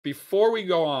Before we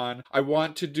go on, I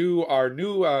want to do our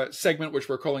new segment, which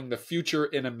we're calling The Future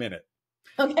in a Minute.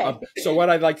 Okay. So what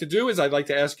I'd like to do is I'd like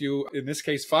to ask you, in this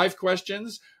case, 5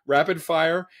 questions, rapid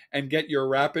fire, and get your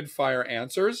rapid fire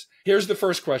answers. Here's the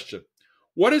first question.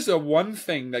 What is the one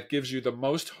thing that gives you the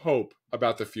most hope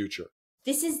about the future?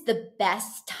 This is the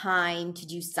best time to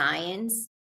do science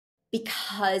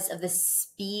because of the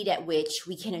speed at which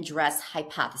we can address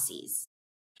hypotheses.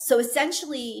 So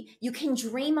essentially, you can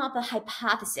dream up a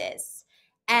hypothesis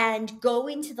and go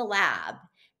into the lab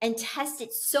and test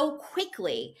it so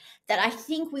quickly that I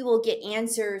think we will get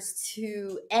answers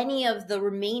to any of the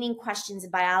remaining questions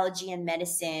in biology and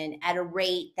medicine at a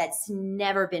rate that's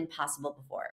never been possible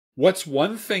before. What's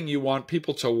one thing you want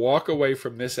people to walk away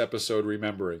from this episode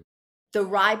remembering? The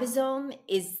ribosome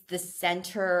is the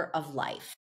center of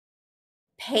life.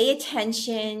 Pay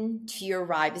attention to your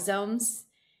ribosomes.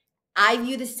 I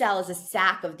view the cell as a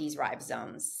sack of these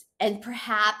ribosomes, and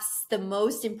perhaps the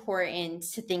most important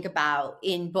to think about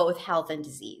in both health and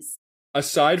disease.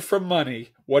 Aside from money,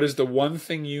 what is the one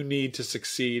thing you need to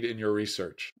succeed in your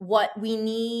research? What we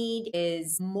need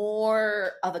is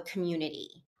more of a community.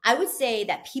 I would say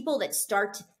that people that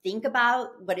start to think about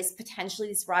what is potentially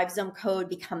this ribosome code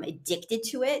become addicted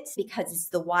to it because it's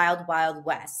the wild, wild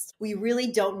west. We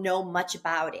really don't know much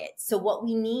about it. So what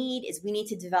we need is we need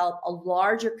to develop a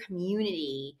larger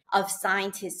community of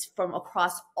scientists from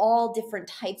across all different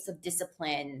types of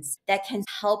disciplines that can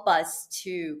help us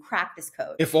to crack this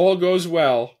code. If all goes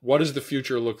well, what does the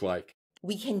future look like?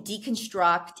 We can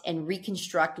deconstruct and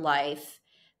reconstruct life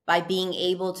by being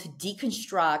able to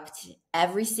deconstruct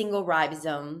every single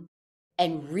ribosome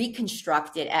and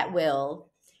reconstruct it at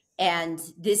will. And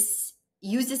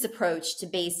use this approach to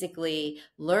basically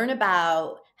learn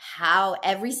about how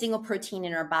every single protein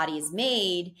in our body is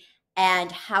made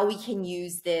and how we can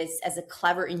use this as a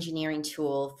clever engineering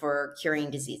tool for curing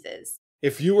diseases.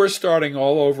 If you were starting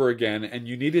all over again and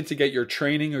you needed to get your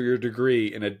training or your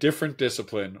degree in a different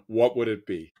discipline, what would it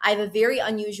be? I have a very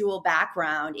unusual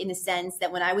background in the sense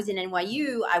that when I was in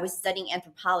NYU, I was studying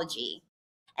anthropology.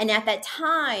 And at that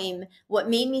time, what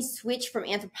made me switch from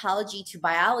anthropology to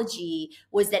biology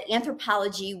was that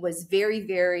anthropology was very,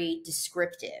 very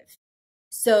descriptive.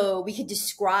 So we could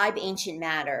describe ancient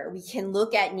matter. We can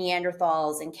look at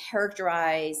Neanderthals and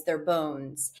characterize their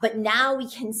bones. But now we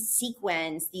can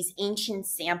sequence these ancient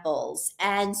samples,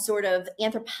 and sort of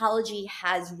anthropology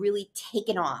has really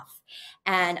taken off.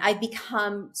 And I've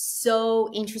become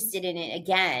so interested in it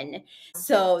again.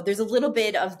 So there's a little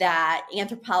bit of that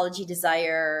anthropology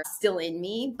desire still in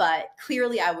me, but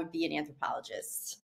clearly I would be an anthropologist.